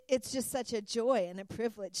it's just such a joy and a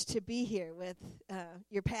privilege to be here with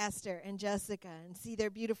your pastor and Jessica and see their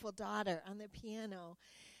beautiful daughter on the piano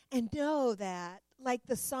and know that, like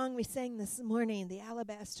the song we sang this morning, the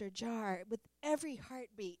alabaster jar, with every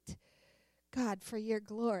heartbeat, God, for your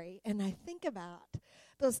glory. And I think about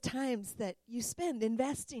those times that you spend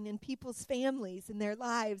investing in people's families and their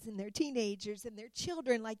lives and their teenagers and their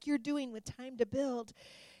children like you're doing with Time to Build.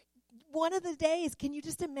 One of the days, can you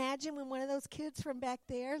just imagine when one of those kids from back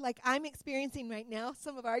there, like I'm experiencing right now,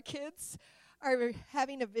 some of our kids are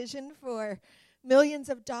having a vision for millions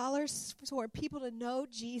of dollars for people to know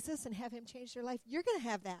Jesus and have him change their life. You're going to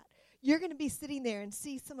have that. You're going to be sitting there and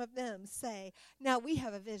see some of them say, now we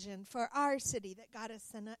have a vision for our city that God has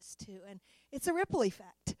sent us to. And it's a ripple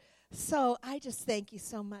effect. So I just thank you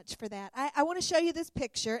so much for that. I want to show you this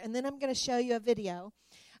picture, and then I'm going to show you a video.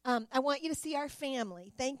 I want you to see our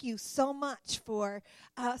family. Thank you so much for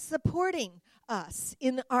supporting us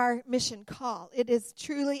in our mission call. It is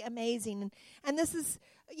truly amazing. And this is,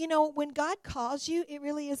 when God calls you, it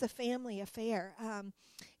really is a family affair.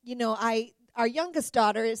 Our youngest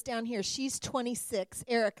daughter is down here. She's 26,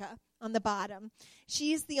 Erica, on the bottom.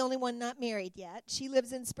 She's the only one not married yet. She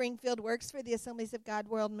lives in Springfield, works for the Assemblies of God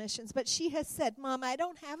World Missions. But she has said, Mom, I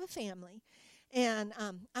don't have a family. And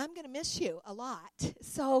I'm going to miss you a lot.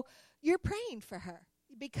 So you're praying for her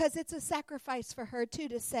because it's a sacrifice for her, too,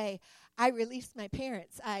 to say, I released my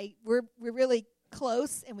parents. We're really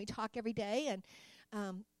close, and we talk every day. And,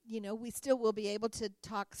 we still will be able to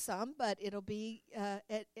talk some, but it'll be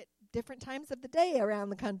at different times of the day around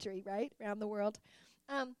the country, right, around the world.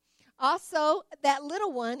 Also, that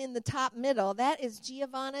little one in the top middle, that is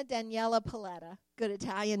Giovanna Daniela Paletta. Good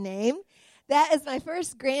Italian name. That is my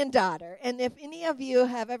first granddaughter. And if any of you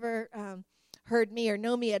have ever heard me or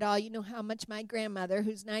know me at all, you know how much my grandmother,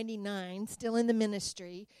 who's 99, still in the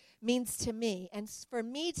ministry, means to me. And for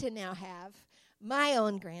me to now have my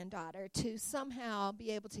own granddaughter, to somehow be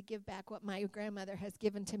able to give back what my grandmother has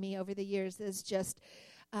given to me over the years is just,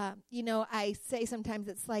 I say sometimes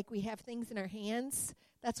it's like we have things in our hands.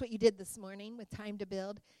 That's what you did this morning with Time to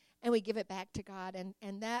Build. And we give it back to God.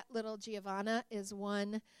 And that little Giovanna is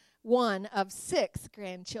one of 6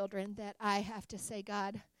 grandchildren that I have to say,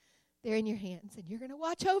 God, they're in your hands, and you're going to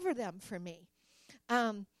watch over them for me.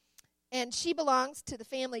 And she belongs to the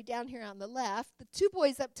family down here on the left. The 2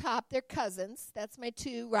 boys up top, they're cousins. That's my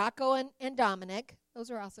 2, Rocco and Dominic.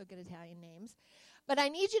 Those are also good Italian names. But I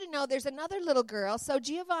need you to know there's another little girl. So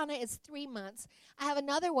Giovanna is 3 months. I have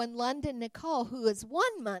another one, London Nicole, who is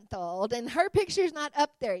 1 month old, and her picture's not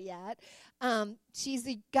up there yet. She's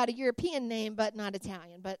got a European name, but not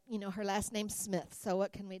Italian. But, her last name's Smith, so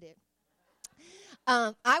what can we do?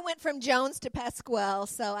 I went from Jones to Pasquale,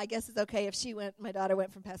 so I guess it's okay if my daughter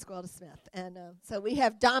went from Pasquale to Smith. And so we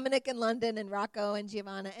have Dominic and London and Rocco and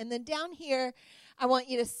Giovanna. And then down here, I want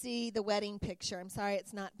you to see the wedding picture. I'm sorry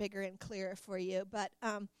it's not bigger and clearer for you, but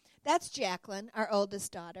that's Jacqueline, our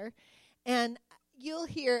oldest daughter. And you'll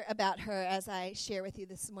hear about her as I share with you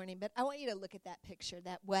this morning, but I want you to look at that picture,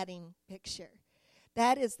 that wedding picture.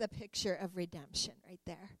 That is the picture of redemption right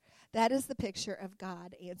there. That is the picture of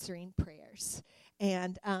God answering prayers.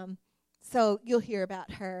 And so you'll hear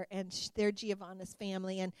about her, and they're Giovanna's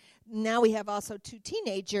family. And now we have also 2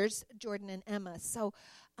 teenagers, Jordan and Emma. So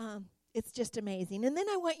it's just amazing. And then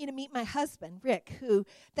I want you to meet my husband, Rick, who,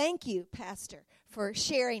 thank you, Pastor, for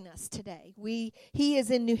sharing us today. He is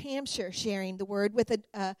in New Hampshire sharing the word with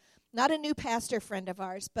not a new pastor friend of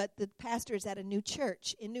ours, but the pastor is at a new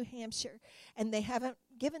church in New Hampshire, and they haven't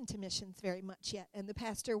given to missions very much yet, and the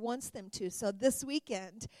pastor wants them to. So this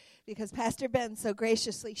weekend, because Pastor Ben so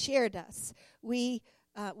graciously shared us, we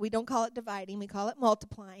don't call it dividing, we call it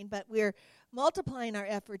multiplying, but we're multiplying our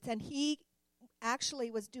efforts, and he actually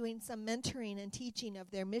was doing some mentoring and teaching of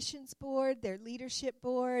their missions board, their leadership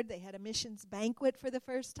board. They had a missions banquet for the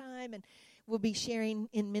first time, and we'll be sharing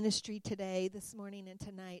in ministry today, this morning, and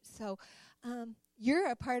tonight. So you're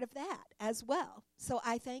a part of that as well. So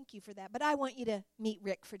I thank you for that. But I want you to meet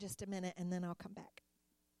Rick for just a minute, and then I'll come back.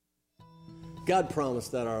 God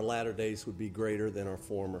promised that our latter days would be greater than our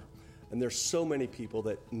former. And there's so many people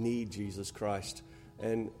that need Jesus Christ.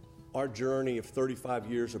 And our journey of 35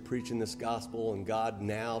 years of preaching this gospel, and God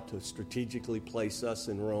now to strategically place us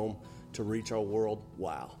in Rome to reach our world,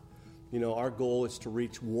 wow. Our goal is to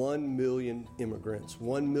reach 1 million immigrants,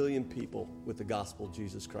 1 million people with the gospel of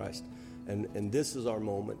Jesus Christ. And this is our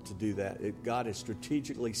moment to do that. God has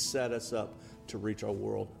strategically set us up to reach our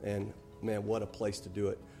world. And, man, what a place to do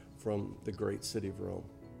it from the great city of Rome.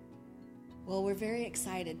 Well, we're very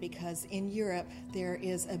excited because in Europe there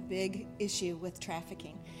is a big issue with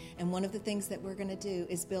trafficking. And one of the things that we're going to do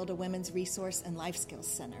is build a women's resource and life skills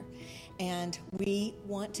center. And we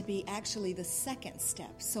want to be actually the second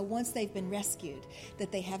step. So once they've been rescued,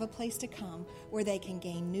 that they have a place to come where they can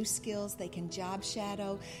gain new skills, they can job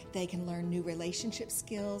shadow, they can learn new relationship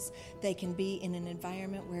skills, they can be in an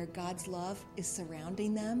environment where God's love is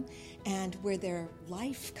surrounding them, and where their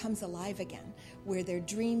life comes alive again, where their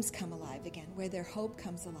dreams come alive again, where their hope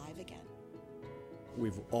comes alive again.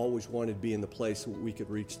 We've always wanted to be in the place where we could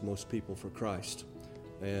reach the most people for Christ.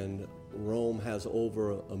 And Rome has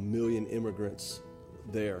over 1 million immigrants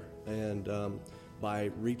there. And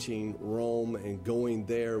by reaching Rome and going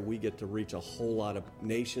there, we get to reach a whole lot of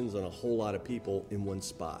nations and a whole lot of people in one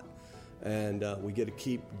spot. And we get to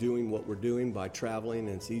keep doing what we're doing by traveling,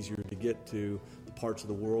 and it's easier to get to the parts of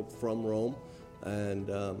the world from Rome. And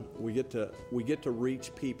we get to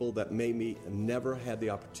reach people that maybe never had the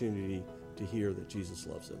opportunity to hear that Jesus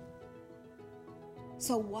loves them.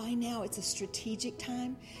 So why now? It's a strategic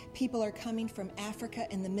time. People are coming from Africa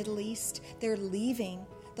and the Middle East. They're leaving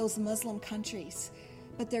those Muslim countries,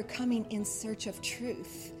 but they're coming in search of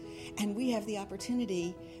truth. And we have the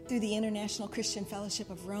opportunity through the International Christian Fellowship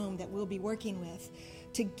of Rome that we'll be working with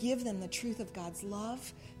to give them the truth of God's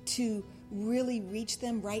love, to really reach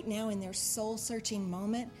them right now in their soul-searching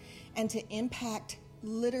moment, and to impact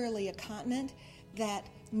literally a continent that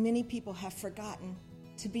many people have forgotten,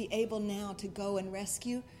 to be able now to go and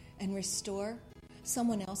rescue and restore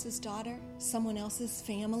someone else's daughter, someone else's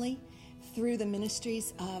family, through the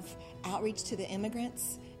ministries of outreach to the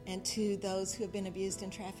immigrants and to those who have been abused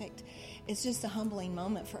and trafficked. It's just a humbling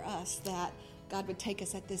moment for us that God would take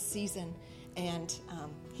us at this season, and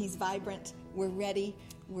He's vibrant. We're ready.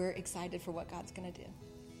 We're excited for what God's going to do.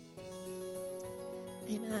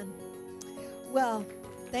 Amen. Well,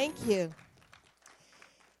 thank you.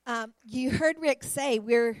 You heard Rick say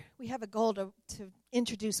we have a goal to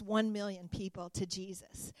introduce 1 million people to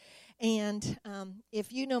Jesus. And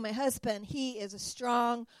if you know my husband, he is a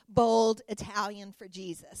strong, bold Italian for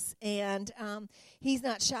Jesus. And he's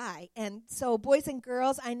not shy. And so, boys and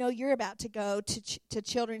girls, I know you're about to go to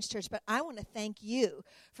Children's Church, but I want to thank you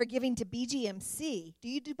for giving to BGMC. Do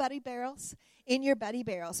you do Buddy Barrels? In your Buddy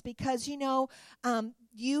Barrels. Because, you know,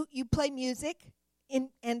 you play music.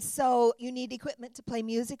 And so you need equipment to play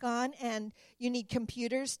music on, and you need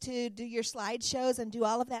computers to do your slideshows and do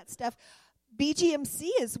all of that stuff. BGMC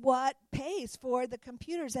is what pays for the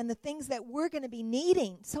computers and the things that we're going to be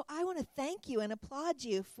needing. So I want to thank you and applaud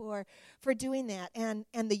you for doing that, and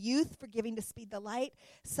the youth for giving to Speed the Light.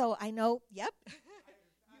 So I know, yep. I'm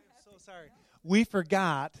so sorry. We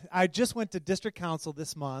forgot. I just went to district council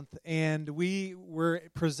this month, and we were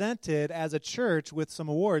presented as a church with some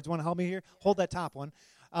awards. Want to help me here? Hold that top one.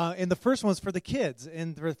 And the first one's for the kids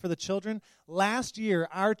and for the children. Last year,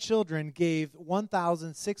 our children gave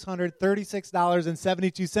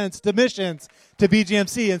 $1,636.72 to missions to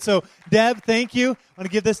BGMC. And so, Deb, thank you. I want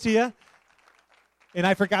to give this to you. And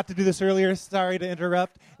I forgot to do this earlier. Sorry to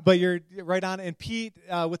interrupt. But you're right on. And Pete,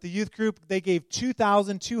 with the youth group, they gave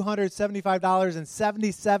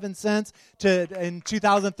 $2,275.77 in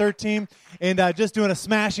 2013. And just doing a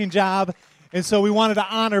smashing job. And so we wanted to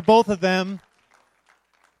honor both of them.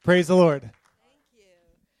 Praise the Lord. Thank you.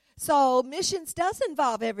 So missions does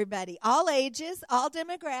involve everybody, all ages, all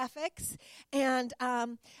demographics. And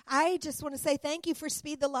I just want to say thank you for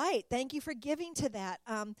Speed the Light. Thank you for giving to that.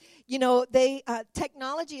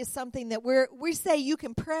 Technology is something that we say you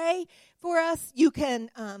can pray for us. You can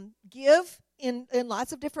give in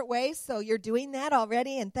lots of different ways. So you're doing that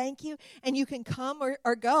already, and thank you. And you can come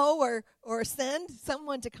or go or send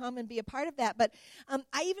someone to come and be a part of that. But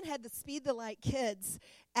I even had the Speed the Light kids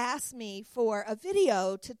ask me for a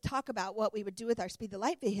video to talk about what we would do with our Speed the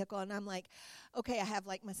Light vehicle. And I'm like, okay, I have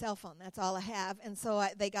like my cell phone. That's all I have. And so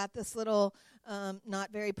they got this little not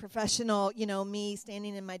very professional, me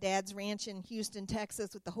standing in my dad's ranch in Houston,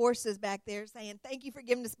 Texas with the horses back there saying, thank you for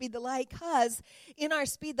giving to Speed the Light, because in our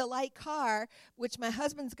Speed the Light car, which my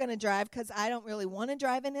husband's going to drive because I don't really want to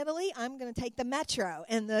drive in Italy, I'm going to take the metro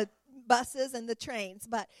and the buses and the trains,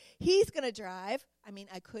 but he's going to drive. I mean,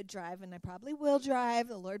 I could drive, and I probably will drive.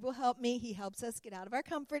 The Lord will help me. He helps us get out of our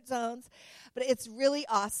comfort zones. But it's really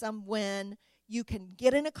awesome when you can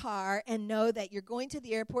get in a car and know that you're going to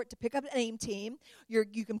the airport to pick up an AIM team. You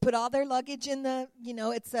can put all their luggage in the,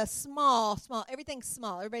 it's a small, everything's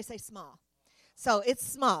small. Everybody say small. So it's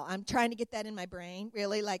small. I'm trying to get that in my brain,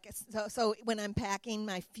 really. So when I'm packing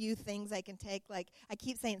my few things I can take, I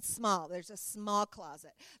keep saying small. There's a small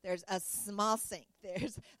closet. There's a small sink.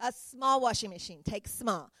 There's a small washing machine. Take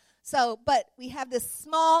small. So, but we have this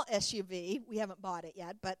small SUV. We haven't bought it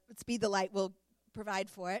yet, but Speed the Light will provide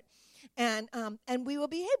for it. And we will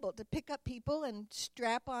be able to pick up people and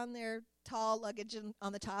strap on their tall luggage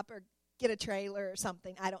on the top or get a trailer or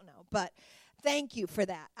something. I don't know. But thank you for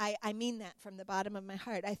that. I mean that from the bottom of my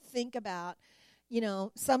heart. I think about,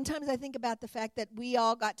 sometimes I think about the fact that we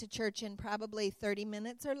all got to church in probably 30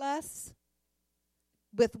 minutes or less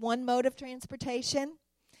with one mode of transportation.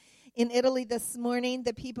 In Italy this morning,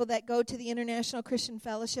 the people that go to the International Christian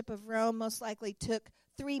Fellowship of Rome most likely took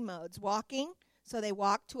 3 modes. Walking, so they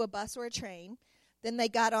walked to a bus or a train. Then they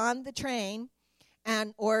got on the train,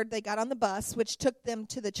 or they got on the bus, which took them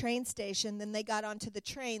to the train station. Then they got onto the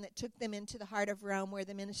train that took them into the heart of Rome where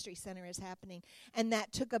the ministry center is happening. And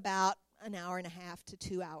that took about an hour and a half to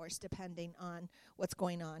 2 hours, depending on what's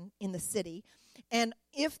going on in the city. And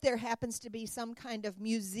if there happens to be some kind of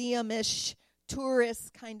museum-ish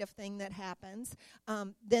tourist kind of thing that happens,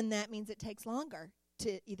 then that means it takes longer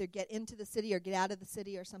to either get into the city or get out of the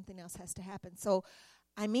city, or something else has to happen. So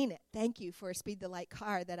I mean it. Thank you for a Speed the Light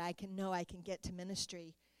car that I can know I can get to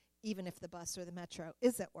ministry even if the bus or the metro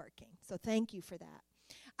isn't working. So thank you for that.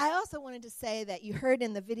 I also wanted to say that you heard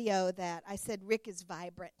in the video that I said Rick is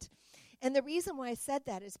vibrant. And the reason why I said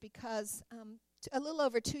that is because a little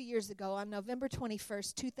over 2 years ago, on November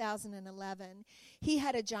 21st, 2011, he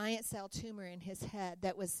had a giant cell tumor in his head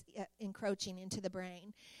that was encroaching into the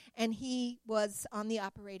brain. And he was on the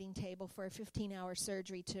operating table for a 15-hour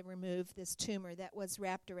surgery to remove this tumor that was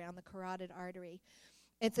wrapped around the carotid artery.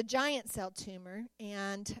 It's a giant cell tumor,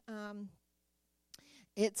 and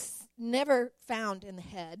it's never found in the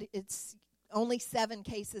head. It's only 7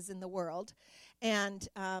 cases in the world. And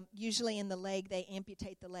usually in the leg, they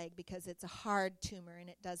amputate the leg because it's a hard tumor and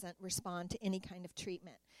it doesn't respond to any kind of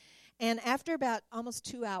treatment. And after about almost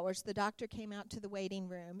 2 hours, the doctor came out to the waiting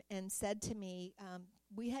room and said to me,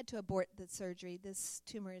 we had to abort the surgery. This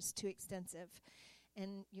tumor is too extensive,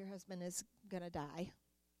 and your husband is going to die.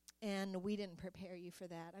 And we didn't prepare you for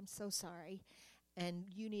that. I'm so sorry. And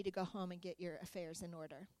you need to go home and get your affairs in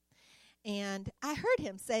order. And I heard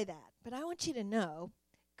him say that, but I want you to know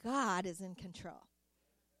God is in control.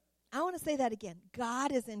 I want to say that again.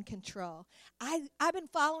 God is in control. I've been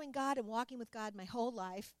following God and walking with God my whole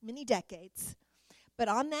life, many decades. But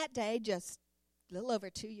on that day, just a little over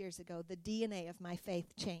 2 years ago, the DNA of my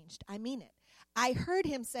faith changed. I mean it. I heard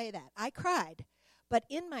him say that. I cried. But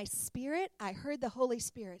in my spirit, I heard the Holy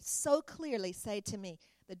Spirit so clearly say to me,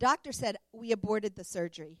 the doctor said, we aborted the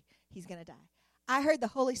surgery. He's going to die. I heard the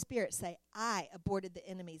Holy Spirit say, I aborted the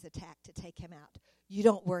enemy's attack to take him out. You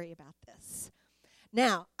don't worry about this.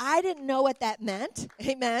 Now, I didn't know what that meant.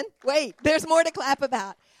 Amen. Wait, there's more to clap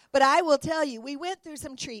about. But I will tell you, we went through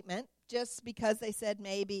some treatment just because they said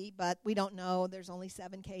maybe, but we don't know. There's only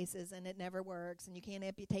 7 cases, and it never works, and you can't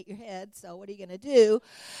amputate your head, so what are you going to do?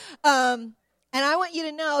 And I want you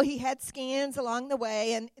to know he had scans along the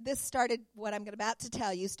way, and this started, what I'm about to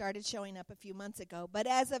tell you, started showing up a few months ago. But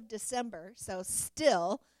as of December, so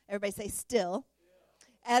still, everybody say still.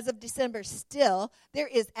 As of December, still, there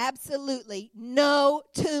is absolutely no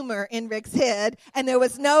tumor in Rick's head, and there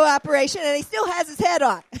was no operation, and he still has his head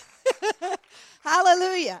on.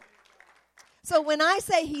 Hallelujah. So when I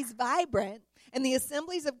say he's vibrant, and the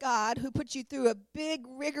Assemblies of God, who put you through a big,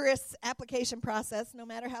 rigorous application process, no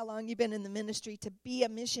matter how long you've been in the ministry, to be a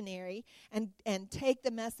missionary and take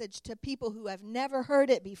the message to people who have never heard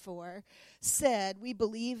it before, said, we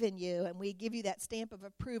believe in you, and we give you that stamp of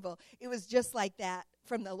approval. It was just like that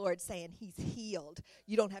from the Lord saying, he's healed.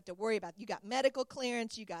 You don't have to worry about it. You got medical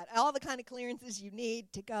clearance. You got all the kind of clearances you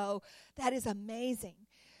need to go. That is amazing.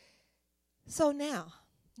 So now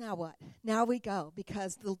what? Now we go,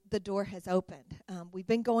 because the door has opened. We've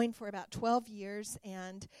been going for about 12 years,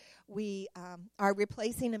 and we are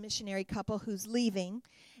replacing a missionary couple who's leaving,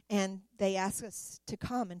 and they asked us to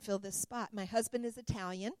come and fill this spot. My husband is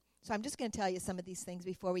Italian, so I'm just going to tell you some of these things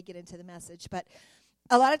before we get into the message. But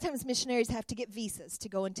a lot of times missionaries have to get visas to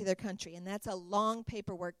go into their country, and that's a long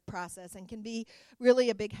paperwork process and can be really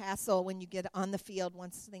a big hassle when you get on the field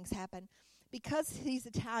once things happen. Because he's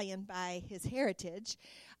Italian by his heritage,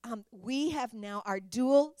 we have now our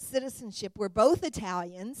dual citizenship. We're both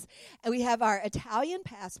Italians, and we have our Italian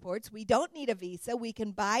passports. We don't need a visa. We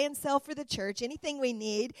can buy and sell for the church anything we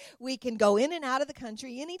need. We can go in and out of the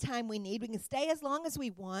country anytime we need. We can stay as long as we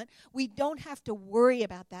want. We don't have to worry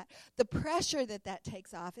about that. The pressure that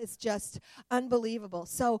takes off is just unbelievable.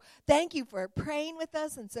 So thank you for praying with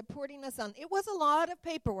us and supporting us on. It was a lot of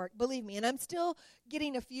paperwork, believe me, and I'm still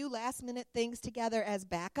getting a few last-minute things together as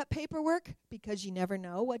backup paperwork, because you never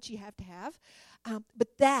know what you have to have. But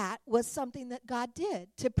that was something that God did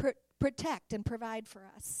to protect and provide for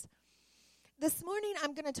us. This morning,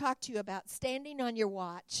 I'm going to talk to you about standing on your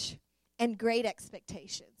watch and great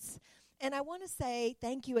expectations. And I want to say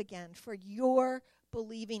thank you again for your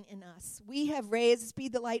believing in us. We have raised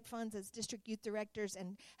Speed the Light funds as district youth directors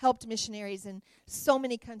and helped missionaries in so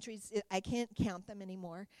many countries, I can't count them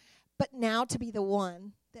anymore. But now to be the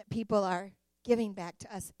one that people are giving back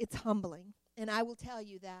to us, it's humbling. And I will tell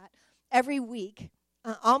you that every week,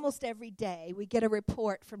 almost every day, we get a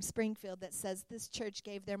report from Springfield that says this church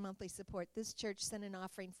gave their monthly support. This church sent an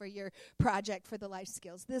offering for your project for the life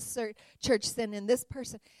skills. This church sent in this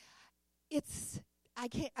person. We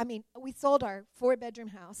sold our 4-bedroom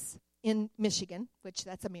house in Michigan, which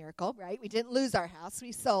that's a miracle, right? We didn't lose our house.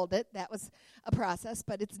 We sold it. That was a process,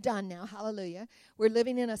 but it's done now. Hallelujah. We're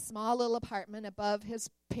living in a small little apartment above his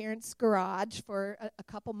parents' garage for a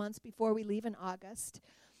couple months before we leave in August.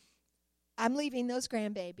 I'm leaving those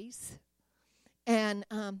grandbabies. And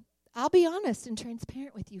I'll be honest and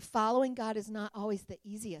transparent with you. Following God is not always the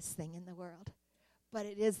easiest thing in the world, but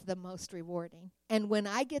it is the most rewarding. And when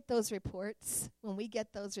we get those reports,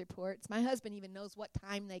 my husband even knows what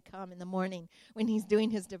time they come in the morning when he's doing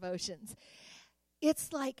his devotions.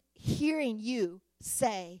 It's like hearing you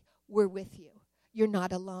say, we're with you. You're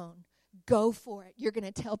not alone. Go for it. You're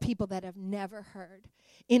going to tell people that have never heard.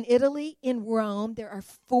 In Italy, in Rome, there are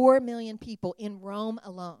 4 million people in Rome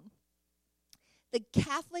alone. The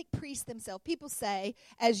Catholic priests themselves, people say,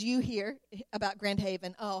 as you hear about Grand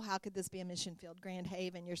Haven, oh, how could this be a mission field? Grand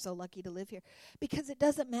Haven, you're so lucky to live here. Because it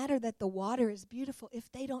doesn't matter that the water is beautiful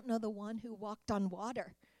if they don't know the one who walked on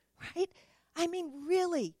water, right? I mean,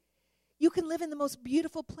 really, you can live in the most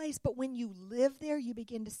beautiful place, but when you live there, you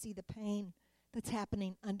begin to see the pain that's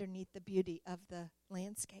happening underneath the beauty of the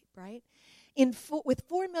landscape, right? With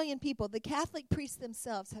 4 million people, the Catholic priests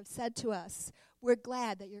themselves have said to us, we're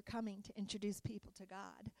glad that you're coming to introduce people to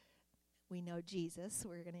God. We know Jesus.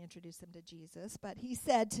 We're going to introduce them to Jesus. But he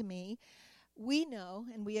said to me, we know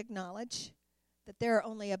and we acknowledge that there are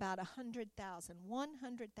only about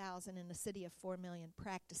 100,000 in a city of 4 million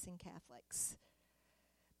practicing Catholics.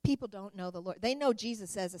 People don't know the Lord. They know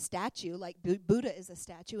Jesus as a statue, like Buddha is a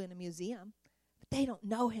statue in a museum. They don't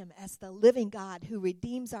know him as the living God who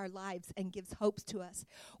redeems our lives and gives hopes to us.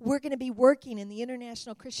 We're going to be working in the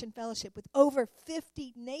International Christian Fellowship with over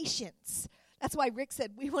 50 nations. That's why Rick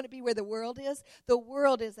said we want to be where the world is. The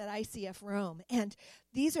world is at ICF Rome. And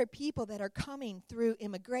these are people that are coming through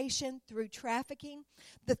immigration, through trafficking.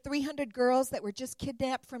 The 300 girls that were just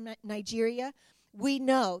kidnapped from Nigeria, we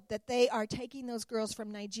know that they are taking those girls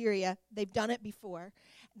from Nigeria. They've done it before.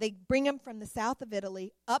 They bring them from the south of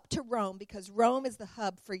Italy up to Rome because Rome is the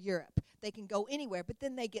hub for Europe. They can go anywhere, but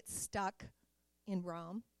then they get stuck in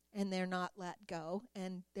Rome, and they're not let go,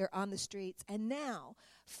 and they're on the streets. And now,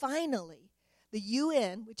 finally, the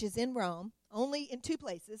UN, which is in Rome, only in 2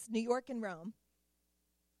 places, New York and Rome,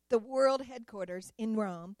 the world headquarters in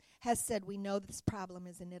Rome, has said we know this problem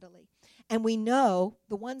is in Italy. And we know,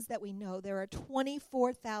 the ones that we know, there are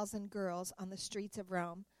 24,000 girls on the streets of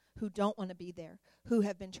Rome who don't want to be there, who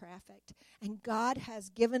have been trafficked. And God has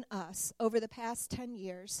given us, over the past 10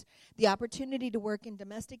 years, the opportunity to work in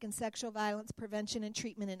domestic and sexual violence prevention and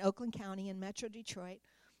treatment in Oakland County and Metro Detroit.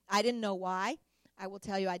 I didn't know why. I will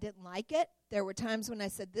tell you I didn't like it. There were times when I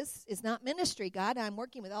said, this is not ministry, God. I'm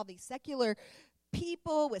working with all these secular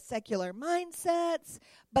people with secular mindsets.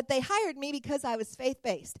 But they hired me because I was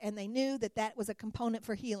faith-based, and they knew that that was a component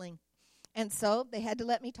for healing. And so they had to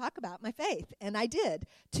let me talk about my faith, and I did,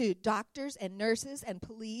 to doctors and nurses and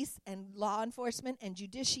police and law enforcement and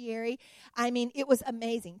judiciary. I mean, it was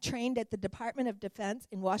amazing. Trained at the Department of Defense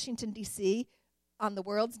in Washington, D.C. on the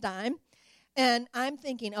world's dime. And I'm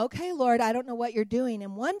thinking, okay, Lord, I don't know what you're doing.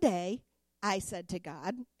 And one day I said to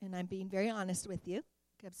God, and I'm being very honest with you,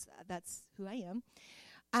 because that's who I am,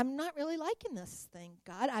 I'm not really liking this thing,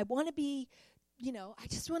 God. I want to be, I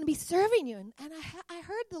just want to be serving you. And I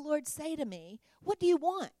heard the Lord say to me, what do you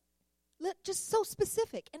want? Just so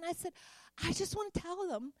specific. And I said, I just want to tell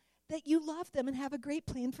them that you love them and have a great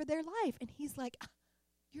plan for their life. And he's like,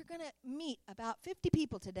 you're going to meet about 50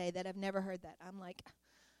 people today that have never heard that. I'm like,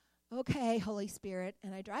 okay, Holy Spirit.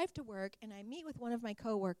 And I drive to work, and I meet with one of my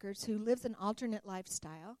coworkers who lives an alternate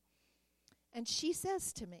lifestyle. And she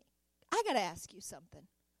says to me, I got to ask you something.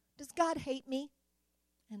 Does God hate me?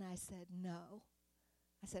 And I said, no.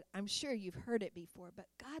 I said, I'm sure you've heard it before, but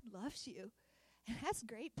God loves you and has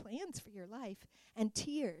great plans for your life. And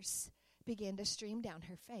tears began to stream down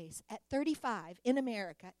her face. At 35, in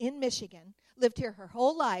America, in Michigan, lived here her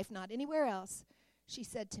whole life, not anywhere else, she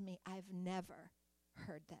said to me, I've never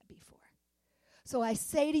heard that before. So I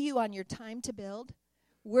say to you, on your time to build,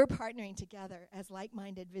 we're partnering together as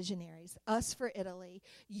like-minded visionaries, us for Italy,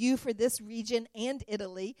 you for this region and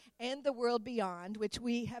Italy, and the world beyond, which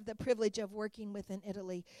we have the privilege of working with in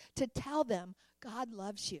Italy, to tell them God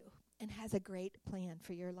loves you and has a great plan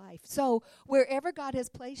for your life. So wherever God has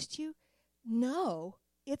placed you, know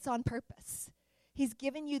it's on purpose. He's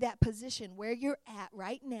given you that position where you're at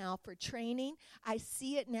right now for training. I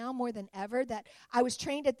see it now more than ever that I was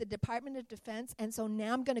trained at the Department of Defense, and so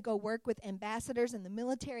now I'm going to go work with ambassadors and the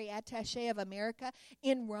military attaché of America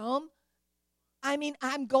in Rome. I mean,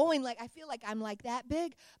 I'm going I feel like I'm like that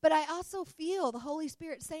big, but I also feel the Holy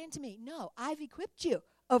Spirit saying to me, no, I've equipped you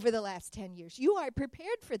over the last 10 years. You are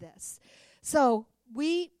prepared for this. So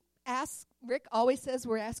we ask, Rick always says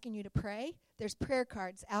we're asking you to pray. There's prayer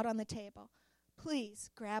cards out on the table. Please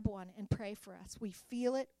grab one and pray for us. We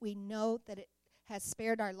feel it. We know that it has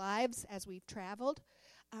spared our lives as we've traveled.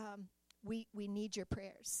 We need your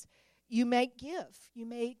prayers. You may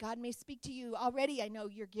give. God may speak to you. Already I know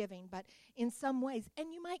you're giving, but in some ways.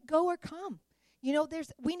 And you might go or come. You know,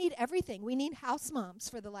 we need everything. We need house moms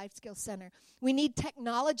for the Life Skills Center. We need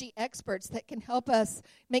technology experts that can help us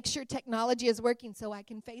make sure technology is working so I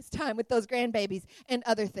can FaceTime with those grandbabies and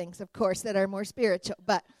other things, of course, that are more spiritual.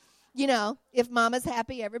 But you know, if mama's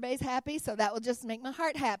happy, everybody's happy, so that will just make my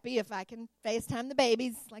heart happy if I can FaceTime the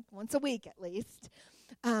babies like once a week at least.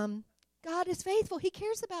 God is faithful. He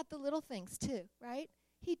cares about the little things too, right?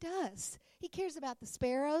 He does. He cares about the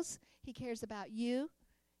sparrows. He cares about you.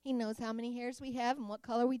 He knows how many hairs we have and what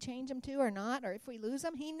color we change them to or not, or if we lose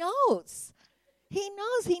them. He knows. He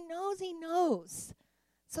knows, he knows, he knows.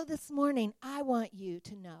 So this morning, I want you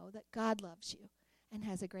to know that God loves you and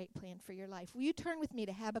has a great plan for your life. Will you turn with me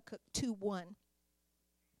to Habakkuk 2:1?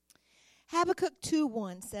 Habakkuk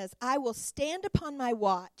 2:1 says, I will stand upon my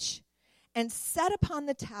watch and set upon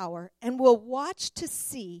the tower and will watch to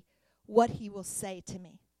see what he will say to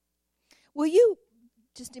me. Will you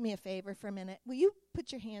just do me a favor for a minute? Will you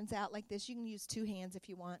put your hands out like this? You can use two hands if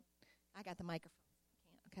you want. I got the microphone.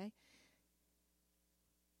 Okay?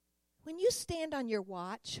 When you stand on your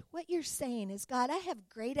watch, what you're saying is, God, I have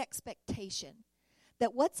great expectation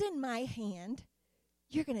that what's in my hand,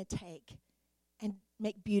 you're going to take and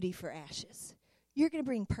make beauty for ashes. You're going to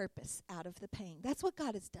bring purpose out of the pain. That's what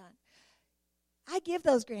God has done. I give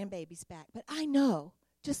those grandbabies back, but I know,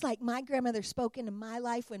 just like my grandmother spoke into my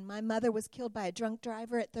life when my mother was killed by a drunk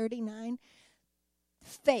driver at 39,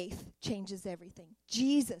 faith changes everything.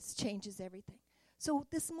 Jesus changes everything. So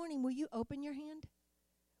this morning, will you open your hand?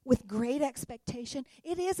 With great expectation.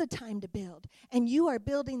 It is a time to build, and you are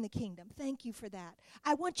building the kingdom. Thank you for that.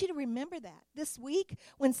 I want you to remember that this week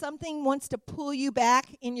when something wants to pull you back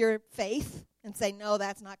in your faith and say, no,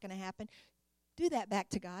 that's not going to happen. Do that back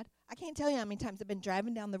to God. I can't tell you how many times I've been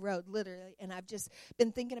driving down the road, literally, and I've just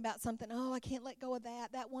been thinking about something. Oh, I can't let go of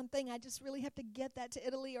that one thing. I just really have to get that to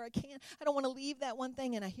Italy, or I don't want to leave that one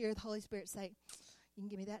thing. And I hear the Holy Spirit say, you can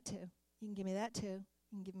give me that too. You can give me that too.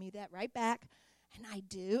 You can give me that right back. And I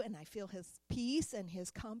do, and I feel his peace and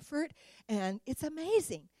his comfort, and it's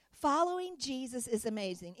amazing. Following Jesus is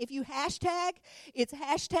amazing. If you hashtag, it's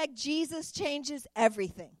hashtag Jesus changes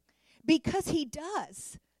everything, because he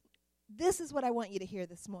does. This is what I want you to hear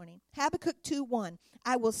this morning. Habakkuk 2:1.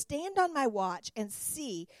 I will stand on my watch and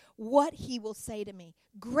see what he will say to me.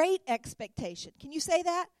 Great expectation. Can you say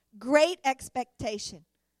that? Great expectation.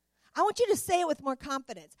 I want you to say it with more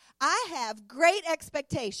confidence. I have great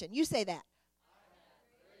expectation. You say that.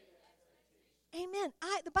 Amen.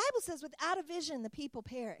 The Bible says without a vision, the people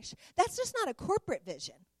perish. That's just not a corporate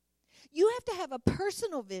vision. You have to have a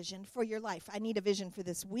personal vision for your life. I need a vision for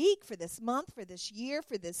this week, for this month, for this year,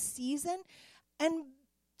 for this season. And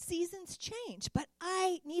seasons change, but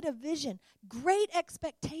I need a vision, great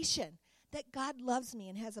expectation that God loves me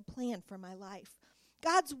and has a plan for my life.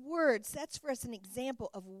 God's word sets for us an example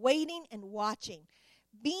of waiting and watching,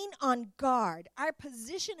 being on guard, our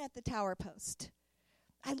position at the tower post.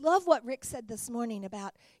 I love what Rick said this morning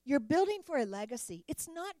about you're building for a legacy. It's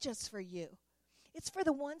not just for you. It's for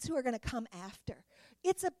the ones who are going to come after.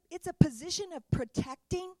 It's a position of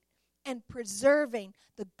protecting and preserving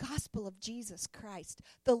the gospel of Jesus Christ,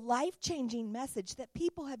 the life-changing message that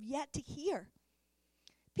people have yet to hear.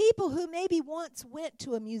 People who maybe once went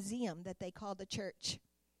to a museum that they called a church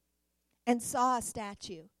and saw a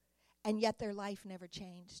statue, and yet their life never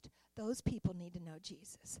changed. Those people need to know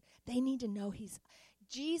Jesus. They need to know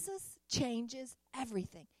Jesus changes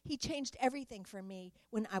everything. He changed everything for me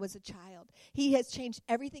when I was a child. He has changed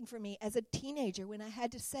everything for me as a teenager when I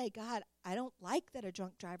had to say, God, I don't like that a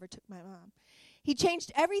drunk driver took my mom. He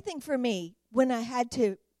changed everything for me when I had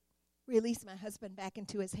to release my husband back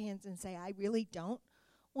into his hands and say, I really don't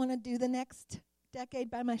want to do the next decade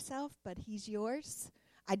by myself, but he's yours.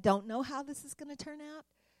 I don't know how this is going to turn out,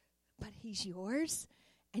 but he's yours,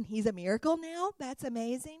 and he's a miracle now. That's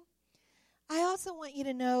amazing. I also want you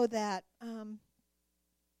to know that I'm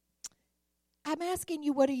asking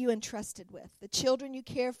you, what are you entrusted with? The children you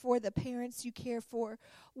care for, the parents you care for.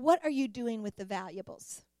 What are you doing with the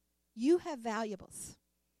valuables? You have valuables.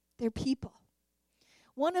 They're people.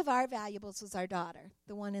 One of our valuables was our daughter,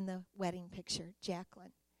 the one in the wedding picture,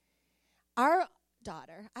 Jacqueline. Our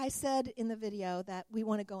daughter, I said in the video that we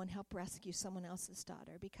want to go and help rescue someone else's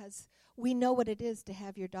daughter because we know what it is to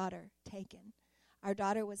have your daughter taken. Our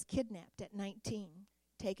daughter was kidnapped at 19,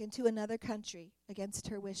 taken to another country against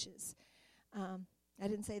her wishes. I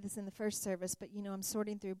didn't say this in the first service, but, I'm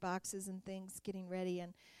sorting through boxes and things, getting ready,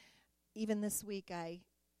 and even this week I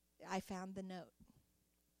found the note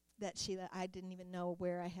that I didn't even know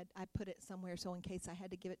where I put it somewhere, so in case I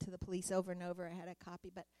had to give it to the police over and over, I had a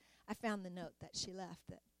copy, but I found the note that she left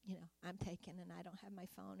that, I'm taken and I don't have my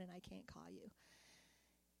phone and I can't call you.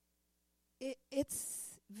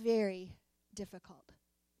 It's very difficult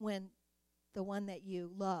when the one that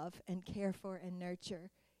you love and care for and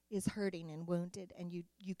nurture is hurting and wounded and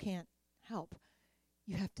you can't help.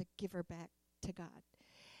 You have to give her back to God.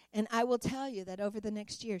 And I will tell you that over the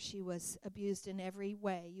next year, she was abused in every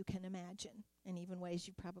way you can imagine, and even ways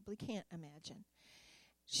you probably can't imagine.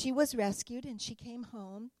 She was rescued, and she came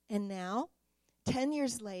home, and now, 10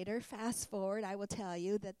 years later, fast forward, I will tell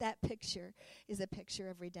you that picture is a picture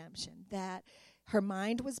of redemption, that her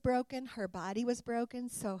mind was broken, her body was broken,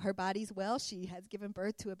 so her body's well. She has given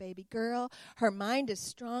birth to a baby girl. Her mind is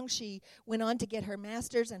strong. She went on to get her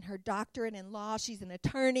master's and her doctorate in law. She's an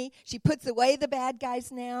attorney. She puts away the bad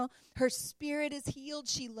guys now. Her spirit is healed.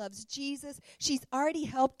 She loves Jesus. She's already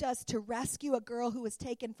helped us to rescue a girl who was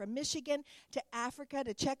taken from Michigan to Africa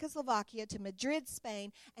to Czechoslovakia to Madrid,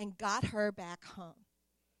 Spain, and got her back home.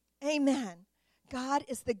 Amen. God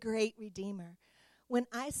is the great Redeemer. When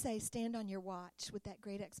I say stand on your watch with that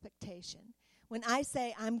great expectation, when I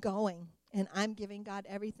say I'm going and I'm giving God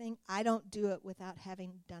everything, I don't do it without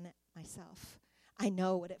having done it myself. I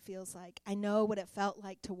know what it feels like. I know what it felt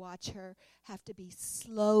like to watch her have to be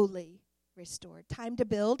slowly restored. Time to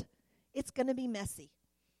build. It's going to be messy.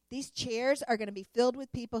 These chairs are going to be filled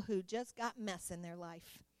with people who just got mess in their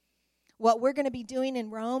life. What we're going to be doing in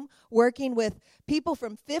Rome, working with people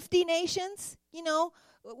from 50 nations,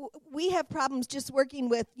 we have problems just working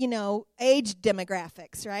with, age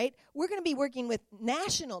demographics, right? We're going to be working with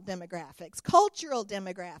national demographics, cultural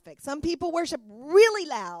demographics. Some people worship really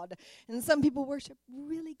loud, and some people worship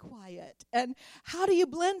really quiet. And how do you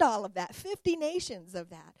blend all of that? 50 nations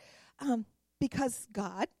of that. Because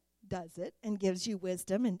God does it and gives you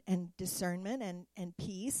wisdom and discernment and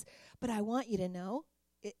peace. But I want you to know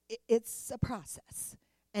it's a process.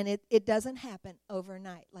 And it doesn't happen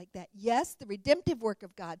overnight like that. Yes, the redemptive work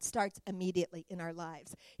of God starts immediately in our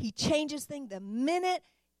lives. He changes things the minute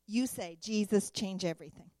you say, Jesus, change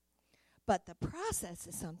everything. But the process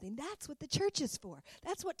is something, that's what the church is for.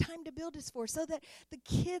 That's what Time to Build is for, so that the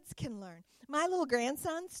kids can learn. My little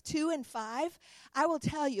grandsons, 2 and 5, I will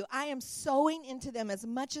tell you, I am sowing into them as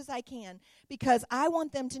much as I can because I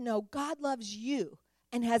want them to know God loves you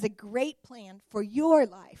and has a great plan for your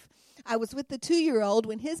life. I was with the 2-year-old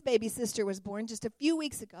when his baby sister was born just a few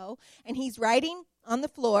weeks ago, and he's writing on the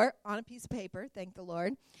floor on a piece of paper, thank the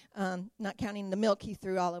Lord, not counting the milk he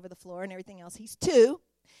threw all over the floor and everything else. He's 2,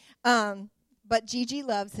 but Gigi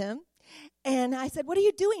loves him. And I said, what are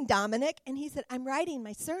you doing, Dominic? And he said, I'm writing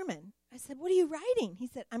my sermon. I said, what are you writing? He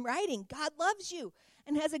said, I'm writing, God loves you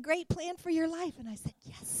and has a great plan for your life. And I said,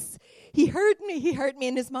 yes. He heard me.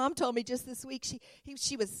 And his mom told me just this week,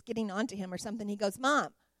 she was getting on to him or something. He goes, Mom,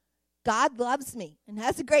 God loves me and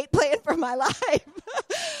has a great plan for my life.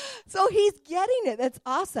 So he's getting it. That's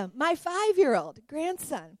awesome. My 5-year-old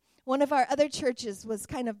grandson, one of our other churches was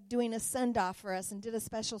kind of doing a send-off for us and did a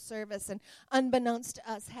special service, and unbeknownst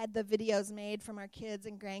to us, had the videos made from our kids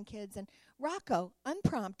and grandkids. And Rocco,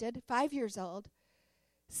 unprompted, 5 years old,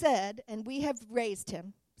 said, and we have raised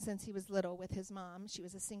him since he was little with his mom. She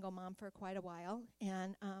was a single mom for quite a while,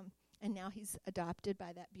 and now he's adopted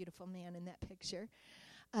by that beautiful man in that picture.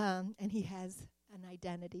 And he has an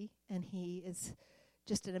identity, and he is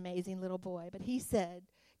just an amazing little boy. But he said,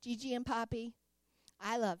 Gigi and Poppy,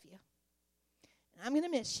 I love you, and I'm going to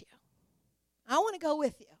miss you. I want to go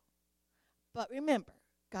with you. But remember,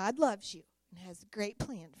 God loves you and has a great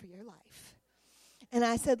plan for your life. And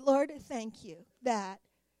I said, Lord, thank you that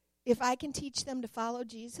if I can teach them to follow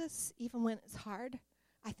Jesus, even when it's hard,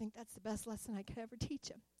 I think that's the best lesson I could ever teach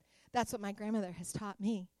them. That's what my grandmother has taught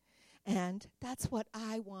me. And that's what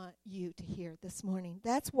I want you to hear this morning.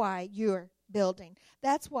 That's why you're building.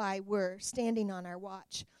 That's why we're standing on our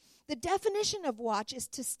watch. The definition of watch is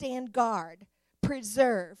to stand guard,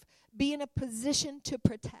 preserve, be in a position to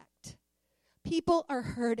protect. People are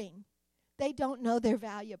hurting. They don't know they're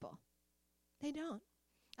valuable. They don't.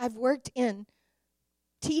 I've worked in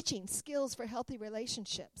teaching skills for healthy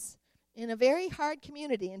relationships in a very hard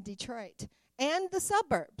community in Detroit and the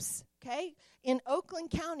suburbs, okay? In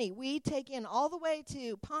Oakland County, we take in all the way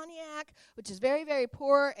to Pontiac, which is very, very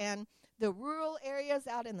poor, and the rural areas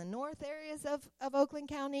out in the north areas of Oakland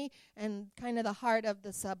County and kind of the heart of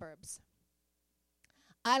the suburbs.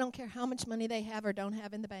 I don't care how much money they have or don't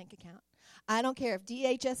have in the bank account. I don't care if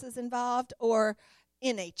DHS is involved or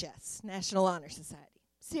NHS, National Honor Society.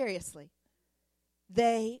 Seriously.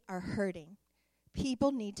 They are hurting.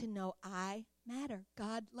 People need to know I matter.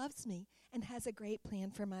 God loves me and has a great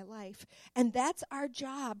plan for my life. And that's our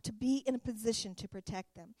job, to be in a position to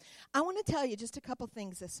protect them. I want to tell you just a couple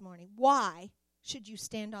things this morning. Why should you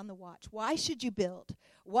stand on the watch? Why should you build?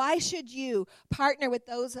 Why should you partner with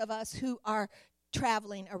those of us who are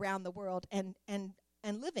traveling around the world and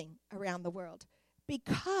living around the world?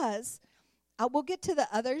 Because we'll get to the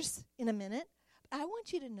others in a minute. I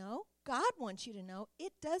want you to know, God wants you to know,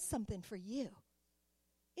 it does something for you.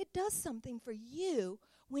 It does something for you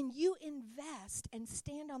when you invest and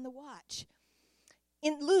stand on the watch.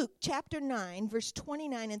 In Luke chapter 9, verse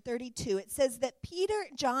 29 and 32, it says that Peter,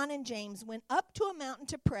 John, and James went up to a mountain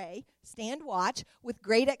to pray, stand watch, with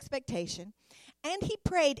great expectation. And he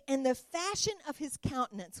prayed, and the fashion of his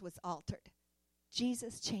countenance was altered.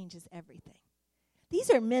 Jesus changes everything. These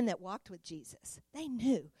are men that walked with Jesus. They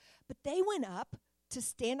knew. But they went up to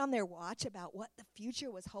stand on their watch about what the future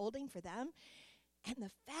was holding for them, and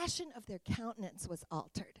the fashion of their countenance was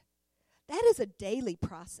altered. That is a daily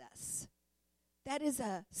process. That is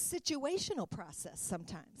a situational process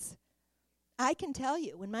sometimes. I can tell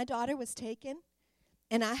you, when my daughter was taken,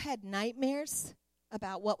 and I had nightmares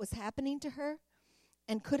about what was happening to her,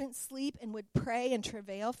 and couldn't sleep and would pray and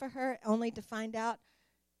travail for her, only to find out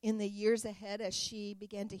in the years ahead as she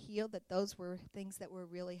began to heal that those were things that were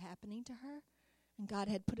really happening to her. And God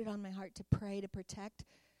had put it on my heart to pray, to protect,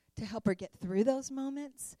 to help her get through those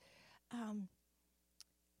moments.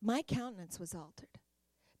 My countenance was altered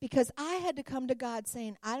because I had to come to God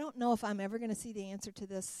saying, I don't know if I'm ever going to see the answer to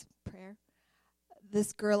this prayer.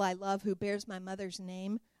 This girl I love who bears my mother's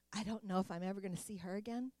name, I don't know if I'm ever going to see her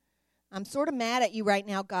again. I'm sort of mad at you right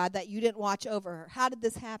now, God, that you didn't watch over her. How did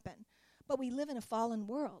this happen? But we live in a fallen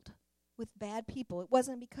world with bad people. It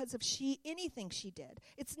wasn't because of anything she did.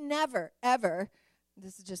 It's never, ever,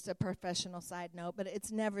 this is just a professional side note, but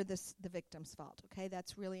it's never the victim's fault, okay?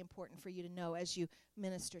 That's really important for you to know as you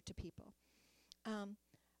minister to people.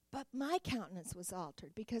 But my countenance was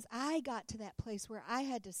altered because I got to that place where I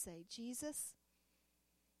had to say, Jesus,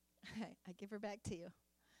 I give her back to you.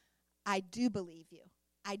 I do believe you.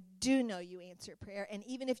 I do know you answer prayer. And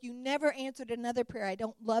even if you never answered another prayer, I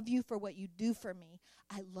don't love you for what you do for me.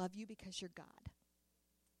 I love you because you're God.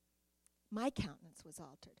 My countenance was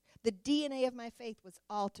altered. The DNA of my faith was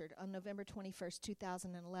altered on November 21st,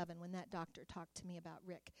 2011, when that doctor talked to me about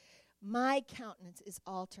Rick. My countenance is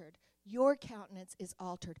altered. Your countenance is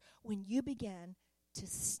altered when you begin to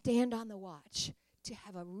stand on the watch, to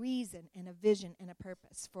have a reason and a vision and a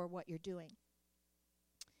purpose for what you're doing.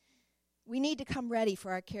 We need to come ready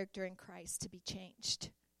for our character in Christ to be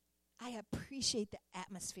changed. I appreciate the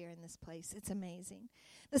atmosphere in this place. It's amazing.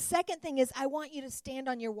 The second thing is I want you to stand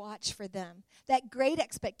on your watch for them. That great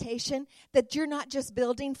expectation that you're not just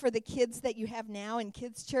building for the kids that you have now in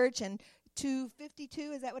kids' church and 252,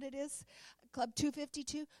 is that what it is? Club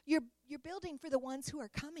 252. You're building for the ones who are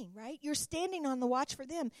coming, right? You're standing on the watch for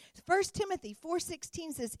them. 1 Timothy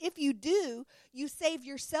 4:16 says, if you do, you save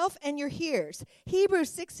yourself and your hearers.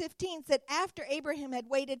 Hebrews 6:15 said, after Abraham had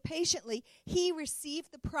waited patiently, he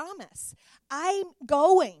received the promise. I'm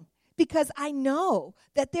going because I know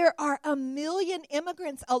that there are 1 million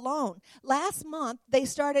immigrants alone. Last month,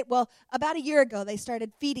 about a year ago, they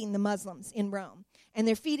started feeding the Muslims in Rome. And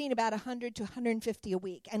they're feeding about 100 to 150 a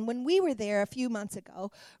week. And when we were there a few months ago,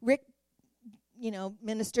 Rick,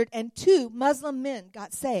 ministered, and 2 Muslim men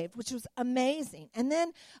got saved, which was amazing. And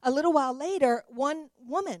then a little while later, 1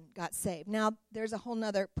 woman got saved. Now, there's a whole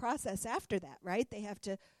nother process after that, right? They have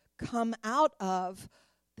to come out of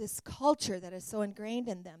this culture that is so ingrained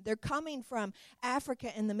in them. They're coming from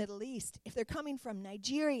Africa and the Middle East. If they're coming from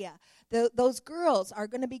Nigeria, those girls are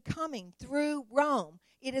going to be coming through Rome.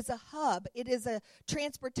 It is a hub. It is a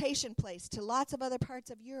transportation place to lots of other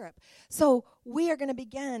parts of Europe. So we are going to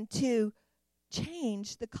begin to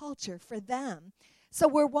change the culture for them. So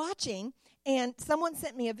we're watching, and someone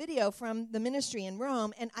sent me a video from the ministry in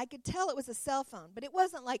Rome, and I could tell it was a cell phone. But it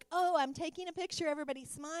wasn't like, oh, I'm taking a picture, everybody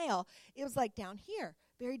smile. It was like down here,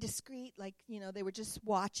 very discreet, like, they were just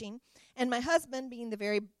watching. And my husband, being the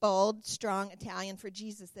very bold, strong Italian for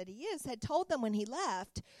Jesus that he is, had told them when he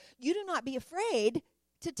left, you do not be afraid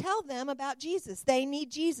to tell them about Jesus. They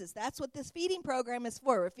need Jesus. That's what this feeding program is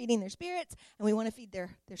for. We're feeding their spirits, and we want to feed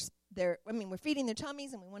we're feeding their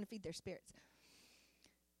tummies, and we want to feed their spirits.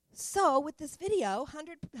 So with this video,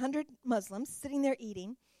 100 Muslims sitting there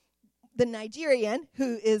eating, the Nigerian,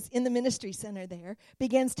 who is in the ministry center there,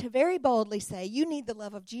 begins to very boldly say, you need the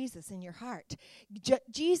love of Jesus in your heart.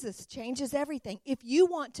 Jesus changes everything. If you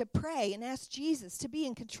want to pray and ask Jesus to be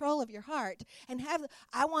in control of your heart,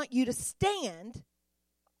 I want you to stand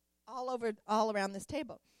all around this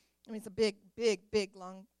table. I mean, it's a big,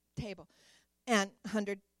 long table. And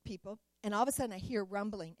 100 people. And all of a sudden I hear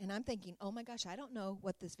rumbling. And I'm thinking, oh my gosh, I don't know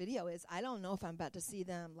what this video is. I don't know if I'm about to see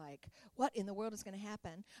them. Like, what in the world is going to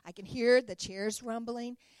happen? I can hear the chairs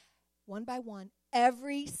rumbling. One by one,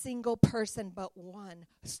 every single person but one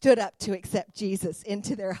stood up to accept Jesus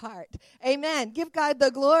into their heart. Amen. Give God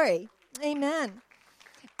the glory. Amen.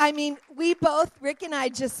 I mean, Rick and I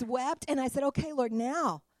just wept. And I said, okay, Lord,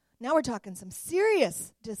 now we're talking some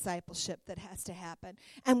serious discipleship that has to happen.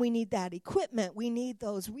 And we need that equipment. We need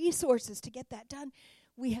those resources to get that done.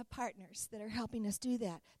 We have partners that are helping us do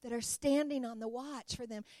that are standing on the watch for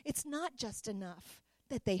them. It's not just enough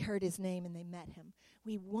that they heard his name and they met him.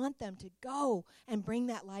 We want them to go and bring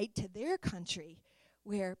that light to their country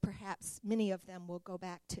where perhaps many of them will go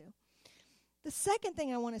back to. The second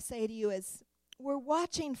thing I want to say to you is, we're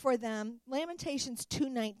watching for them. Lamentations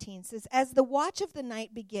 2:19 says, as the watch of the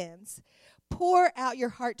night begins, pour out your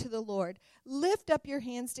heart to the Lord. Lift up your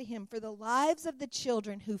hands to him for the lives of the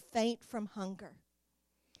children who faint from hunger.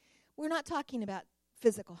 We're not talking about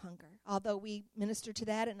physical hunger, although we minister to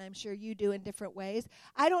that, and I'm sure you do in different ways.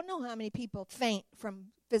 I don't know how many people faint from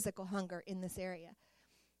physical hunger in this area,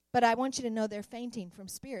 but I want you to know they're fainting from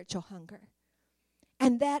spiritual hunger.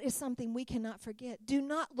 And that is something we cannot forget. Do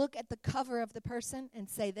not look at the cover of the person and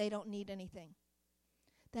say they don't need anything.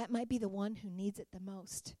 That might be the one who needs it the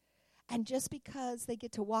most. And just because they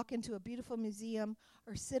get to walk into a beautiful museum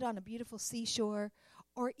or sit on a beautiful seashore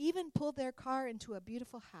or even pull their car into a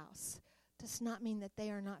beautiful house does not mean that they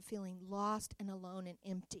are not feeling lost and alone and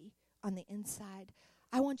empty on the inside.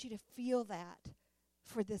 I want you to feel that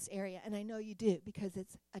for this area, and I know you do because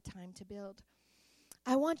it's a time to build.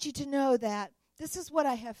 I want you to know that this is what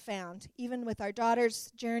I have found, even with our daughter's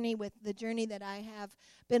journey, with the journey that I have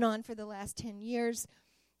been on for the last 10 years.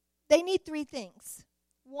 They need three things.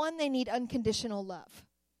 One, they need unconditional love.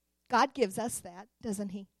 God gives us that, doesn't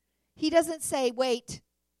he? He doesn't say, wait,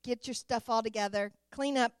 get your stuff all together,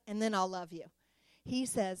 clean up, and then I'll love you. He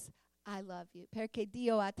says, I love you. Perché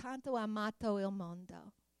Dio ha tanto amato il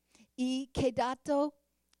mondo, e che dato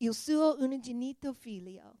il suo unigenito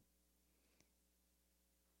figlio.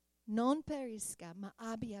 Non perisca, ma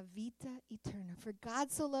abbia vita eterna. For God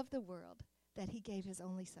so loved the world that he gave his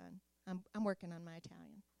only son. I'm working on my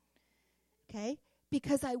Italian. Okay?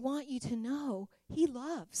 Because I want you to know he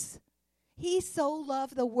loves. He so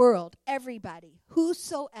loved the world, everybody,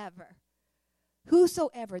 whosoever.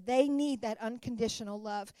 They need that unconditional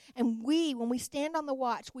love. And when we stand on the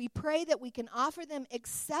watch, we pray that we can offer them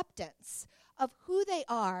acceptance of who they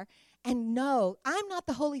are and know I'm not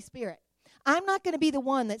the Holy Spirit. I'm not going to be the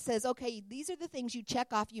one that says, okay, these are the things you check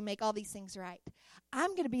off, you make all these things right.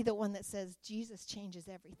 I'm going to be the one that says, Jesus changes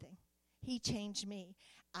everything. He changed me.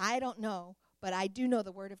 I don't know, but I do know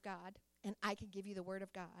the Word of God, and I can give you the Word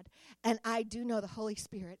of God. And I do know the Holy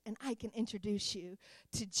Spirit, and I can introduce you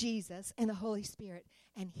to Jesus and the Holy Spirit.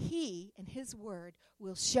 And he and his Word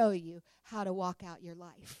will show you how to walk out your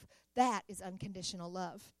life. That is unconditional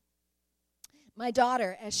love. My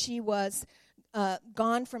daughter, as she was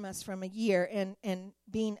gone from us from a year and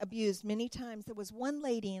being abused many times, there was one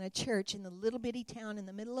lady in a church in the little bitty town in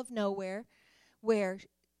the middle of nowhere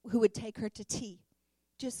who would take her to tea.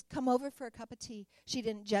 Just come over for a cup of tea. She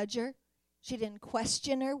didn't judge her. She didn't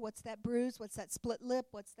question her. What's that bruise? What's that split lip?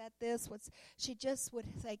 What's that this? She just would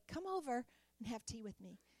say, come over and have tea with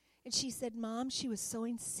me. And she said, Mom, she was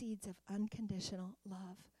sowing seeds of unconditional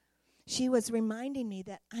love. She was reminding me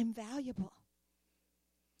that I'm valuable.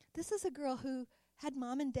 This is a girl who had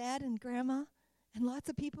mom and dad and grandma and lots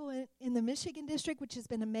of people in the Michigan district, which has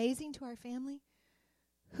been amazing to our family,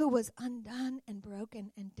 who was undone and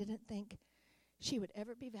broken and didn't think she would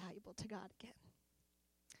ever be valuable to God again.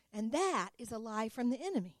 And that is a lie from the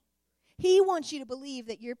enemy. He wants you to believe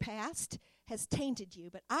that your past has tainted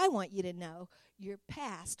you, but I want you to know your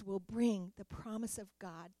past will bring the promise of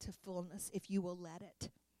God to fullness if you will let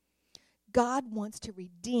it. God wants to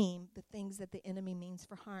redeem the things that the enemy means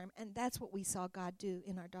for harm, and that's what we saw God do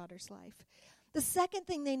in our daughter's life. The second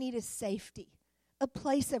thing they need is safety, a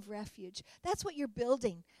place of refuge. That's what you're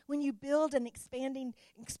building. When you build an expanding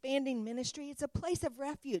ministry, it's a place of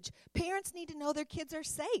refuge. Parents need to know their kids are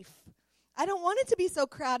safe. I don't want it to be so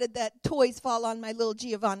crowded that toys fall on my little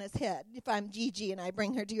Giovanna's head if I'm Gigi and I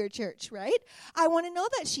bring her to your church, right? I want to know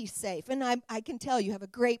that she's safe, and I can tell you have a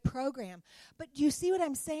great program. But do you see what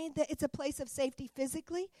I'm saying? That it's a place of safety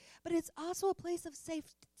physically, but it's also a place of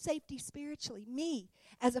safety spiritually. Me,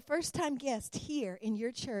 as a first-time guest here in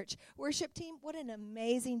your church, worship team, what an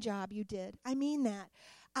amazing job you did. I mean that.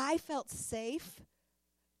 I felt safe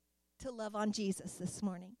to love on Jesus this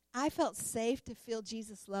morning. I felt safe to feel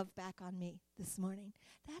Jesus' love back on me this morning.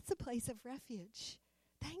 That's a place of refuge.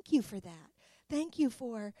 Thank you for that. Thank you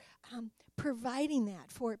for providing that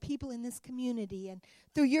for people in this community. And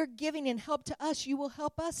through your giving and help to us, you will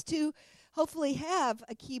help us to hopefully have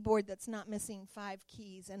a keyboard that's not missing 5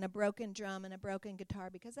 keys and a broken drum and a broken guitar,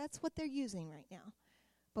 because that's what they're using right now.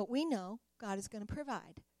 But we know God is going to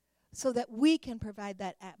provide so that we can provide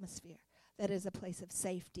that atmosphere that is a place of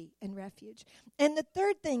safety and refuge. And the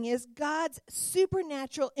third thing is God's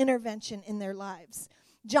supernatural intervention in their lives.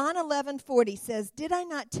 John 11:40 says, "Did I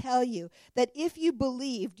not tell you that if you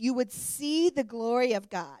believed, you would see the glory of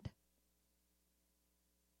God?"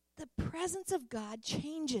 The presence of God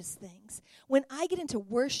changes things. When I get into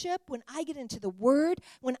worship, when I get into the Word,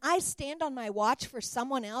 when I stand on my watch for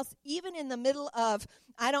someone else, even in the middle of,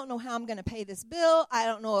 I don't know how I'm going to pay this bill, I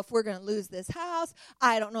don't know if we're going to lose this house,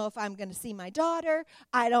 I don't know if I'm going to see my daughter,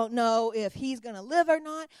 I don't know if he's going to live or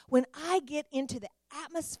not. When I get into the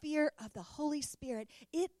atmosphere of the Holy Spirit,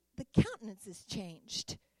 the countenance is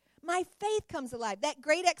changed. My faith comes alive. That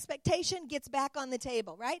great expectation gets back on the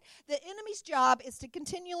table, right? The enemy's job is to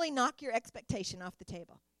continually knock your expectation off the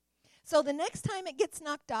table. So the next time it gets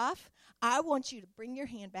knocked off, I want you to bring your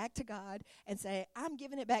hand back to God and say, I'm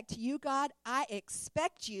giving it back to you, God. I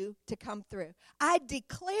expect you to come through. I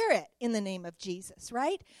declare it in the name of Jesus,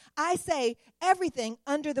 right? I say everything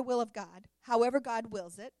under the will of God, however God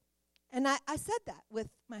wills it. And I said that with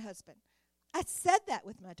my husband. I said that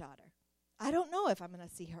with my daughter. I don't know if I'm going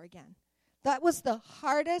to see her again. That was the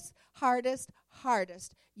hardest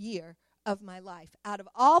year of my life. Out of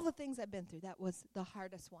all the things I've been through, that was the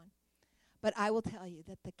hardest one. But I will tell you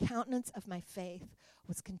that the countenance of my faith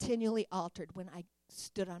was continually altered when I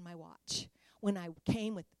stood on my watch, when I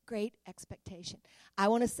came with great expectation. I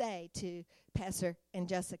want to say to Pastor and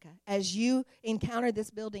Jessica, as you encounter this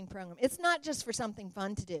building program, it's not just for something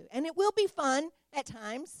fun to do. And it will be fun at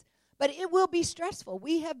times, but it will be stressful.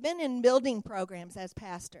 We have been in building programs as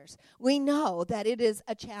pastors. We know that it is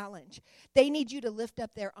a challenge. They need you to lift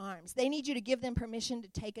up their arms. They need you to give them permission to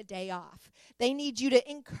take a day off. They need you to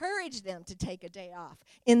encourage them to take a day off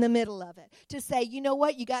in the middle of it. To say, you know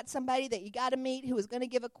what, you got somebody that you got to meet who is going to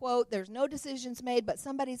give a quote. There's no decisions made, but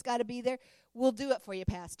somebody's got to be there. We'll do it for you,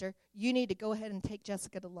 Pastor. You need to go ahead and take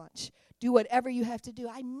Jessica to lunch. Do whatever you have to do.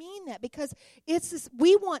 I mean that because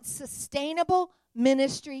we want sustainable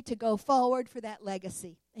ministry to go forward for that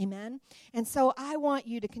legacy. Amen? And so I want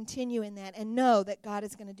you to continue in that and know that God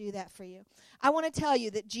is going to do that for you. I want to tell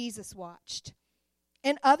you that Jesus watched.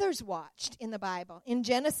 And others watched in the Bible. In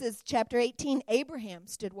Genesis chapter 18, Abraham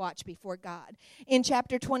stood watch before God. In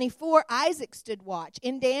chapter 24, Isaac stood watch.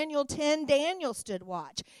 In Daniel 10, Daniel stood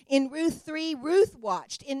watch. In Ruth 3, Ruth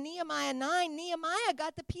watched. In Nehemiah 9, Nehemiah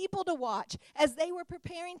got the people to watch as they were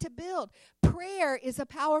preparing to build. Prayer is a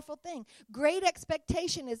powerful thing. Great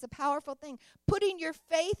expectation is a powerful thing. Putting your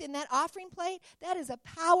faith in that offering plate, that is a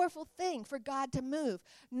powerful thing for God to move.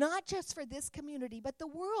 Not just for this community, but the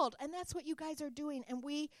world. And that's what you guys are doing. And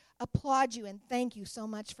we applaud you and thank you so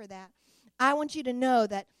much for that. I want you to know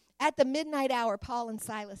that at the midnight hour, Paul and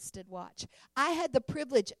Silas stood watch. I had the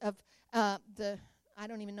privilege of I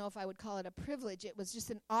don't even know if I would call it a privilege. It was just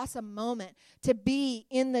an awesome moment to be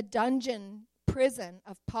in the dungeon prison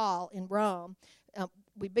of Paul in Rome.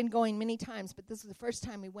 We've been going many times, but this was the first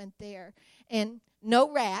time we went there. And no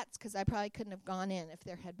rats, because I probably couldn't have gone in if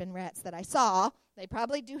there had been rats that I saw. They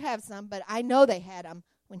probably do have some, but I know they had them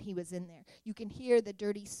when he was in there. You can hear the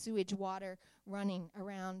dirty sewage water running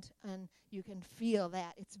around, and you can feel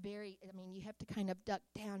that. It's you have to kind of duck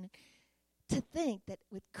down. To think that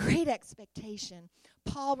with great expectation,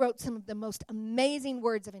 Paul wrote some of the most amazing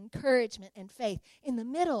words of encouragement and faith in the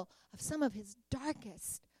middle of some of his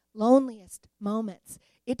darkest, loneliest moments.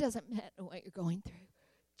 It doesn't matter what you're going through.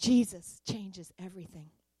 Jesus changes everything.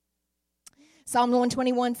 Psalm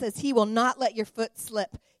 121 says, he will not let your foot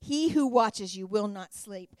slip. He who watches you will not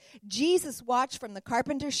sleep. Jesus watched from the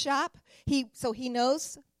carpenter's shop. So he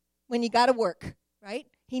knows when you got to work, right?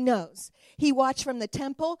 He knows. He watched from the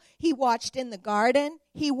temple. He watched in the garden.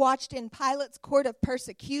 He watched in Pilate's court of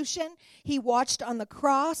persecution. He watched on the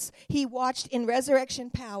cross. He watched in resurrection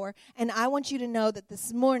power. And I want you to know that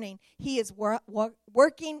this morning he is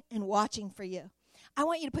working and watching for you. I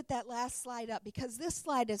want you to put that last slide up because this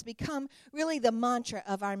slide has become really the mantra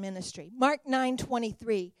of our ministry. Mark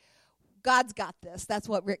 9:23. God's got this. That's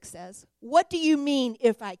what Rick says. What do you mean,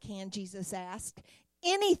 if I can, Jesus asked.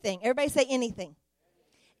 Anything. Everybody say anything.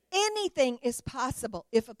 Anything is possible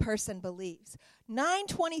if a person believes.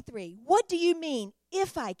 9:23. What do you mean,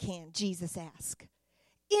 if I can, Jesus asked.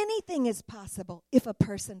 Anything is possible if a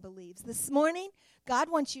person believes. This morning, God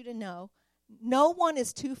wants you to know no one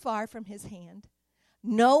is too far from his hand.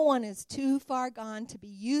 No one is too far gone to be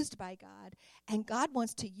used by God, and God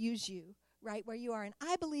wants to use you right where you are. And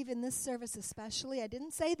I believe in this service especially, I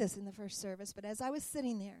didn't say this in the first service, but as I was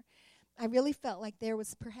sitting there, I really felt like there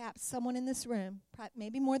was perhaps someone in this room,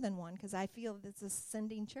 maybe more than one, because I feel that it's a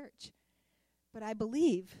sending church. But I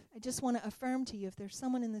believe, I just want to affirm to you, if there's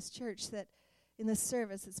someone in this church that, in this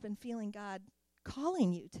service, that's been feeling God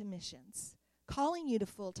calling you to missions, calling you to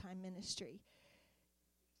full-time ministry,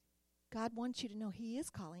 God wants you to know he is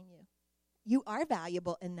calling you. You are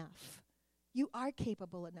valuable enough. You are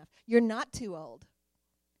capable enough. You're not too old,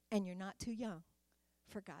 and you're not too young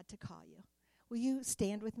for God to call you. Will you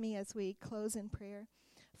stand with me as we close in prayer?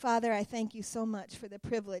 Father, I thank you so much for the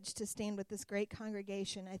privilege to stand with this great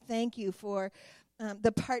congregation. I thank you for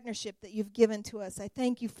the partnership that you've given to us. I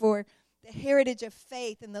thank you for the heritage of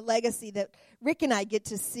faith and the legacy that Rick and I get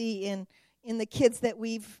to see in the kids that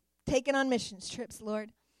we've taken on missions trips,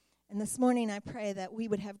 Lord. And this morning I pray that we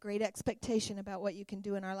would have great expectation about what you can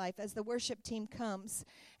do in our life. As the worship team comes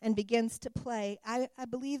and begins to play, I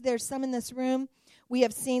believe there's some in this room. We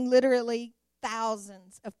have seen literally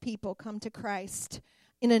thousands of people come to Christ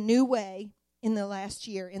in a new way in the last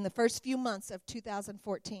year, in the first few months of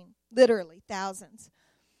 2014. Literally thousands.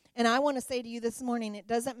 And I want to say to you this morning, it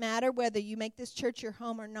doesn't matter whether you make this church your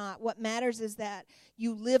home or not. What matters is that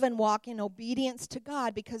you live and walk in obedience to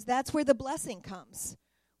God, because that's where the blessing comes.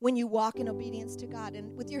 When you walk in obedience to God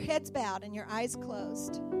and with your heads bowed and your eyes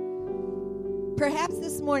closed. Perhaps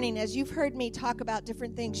this morning, as you've heard me talk about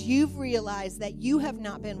different things, you've realized that you have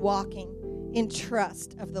not been walking in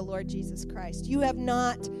trust of the Lord Jesus Christ. You have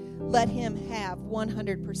not let him have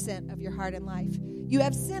 100% of your heart and life. You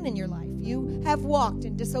have sin in your life. You have walked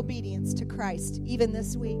in disobedience to Christ even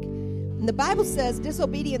this week. And the Bible says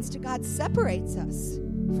disobedience to God separates us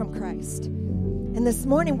from Christ. And this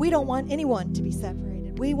morning, we don't want anyone to be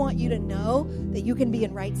separated. We want you to know that you can be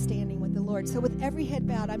in right standing with the Lord. So with every head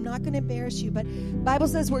bowed, I'm not going to embarrass you, but the Bible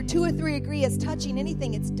says where 2 or 3 agree as touching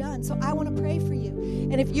anything, it's done. So I want to pray for you.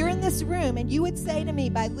 And if you're in this room and you would say to me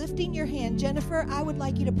by lifting your hand, Jennifer, I would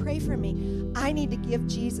like you to pray for me. I need to give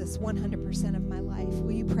Jesus 100% of my life.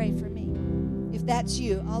 Will you pray for me? If that's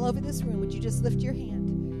you, all over this room, would you just lift your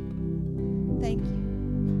hand? Thank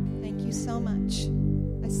you. Thank you so much.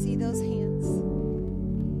 I see those hands.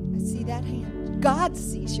 I see that hand. God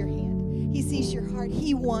sees your hand. He sees your heart.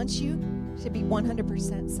 He wants you to be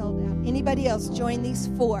 100% sold out. Anybody else join these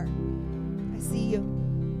 4? I see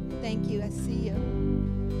you. Thank you. I see you.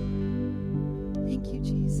 Thank you,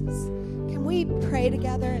 Jesus. Can we pray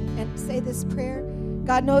together and say this prayer?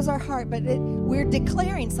 God knows our heart, but we're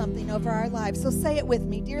declaring something over our lives. So say it with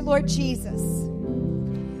me. Dear Lord Jesus,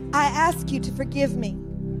 I ask you to forgive me.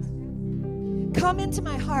 Come into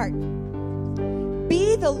my heart.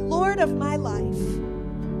 Be the Lord of my life.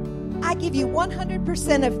 I give you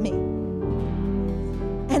 100% of me.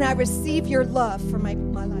 And I receive your love for my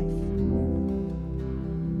life.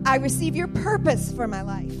 I receive your purpose for my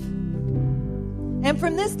life. And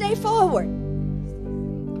from this day forward,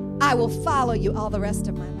 I will follow you all the rest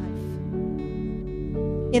of my life.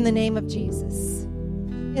 In the name of Jesus.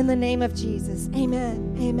 In the name of Jesus.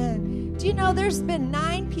 Amen. Amen. Do you know there's been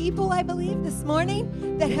 9 people, I believe, this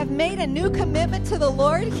morning that have made a new commitment to the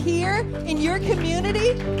Lord here in your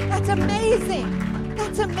community? That's amazing.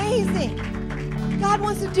 That's amazing. God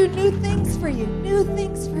wants to do new things for you. New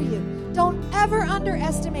things for you. Don't ever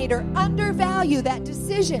underestimate or undervalue that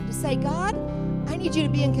decision to say, God, I need you to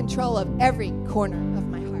be in control of every corner of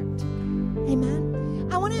my heart. Amen.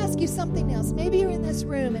 I want to ask you something else. Maybe you're in this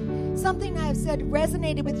room and something I have said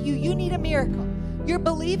resonated with you. You need a miracle. You're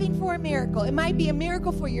believing for a miracle. It might be a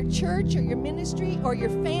miracle for your church or your ministry or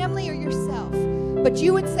your family or yourself. But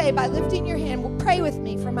you would say by lifting your hand, well, pray with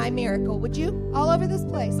me for my miracle. Would you? All over this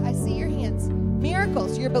place. I see your hands.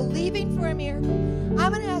 miracles. You're believing for a miracle.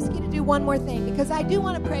 I'm going to ask you to do one more thing because I do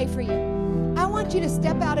want to pray for you. I want you to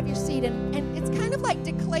step out of your seat, and it's kind of like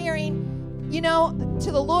declaring,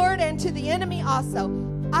 to the Lord and to the enemy also,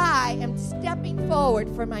 I am stepping forward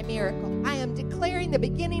for my miracle. I am declaring the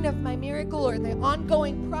beginning of my miracle or the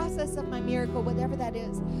ongoing process of my miracle, whatever that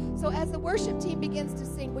is. So as the worship team begins to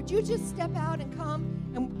sing, would you just step out and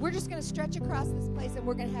come? And we're just going to stretch across this place, and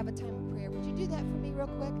we're going to have a time of prayer. Would you do that for me real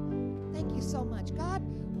quick? Thank you so much. God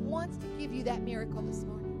wants to give you that miracle this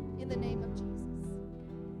morning in the name of Jesus.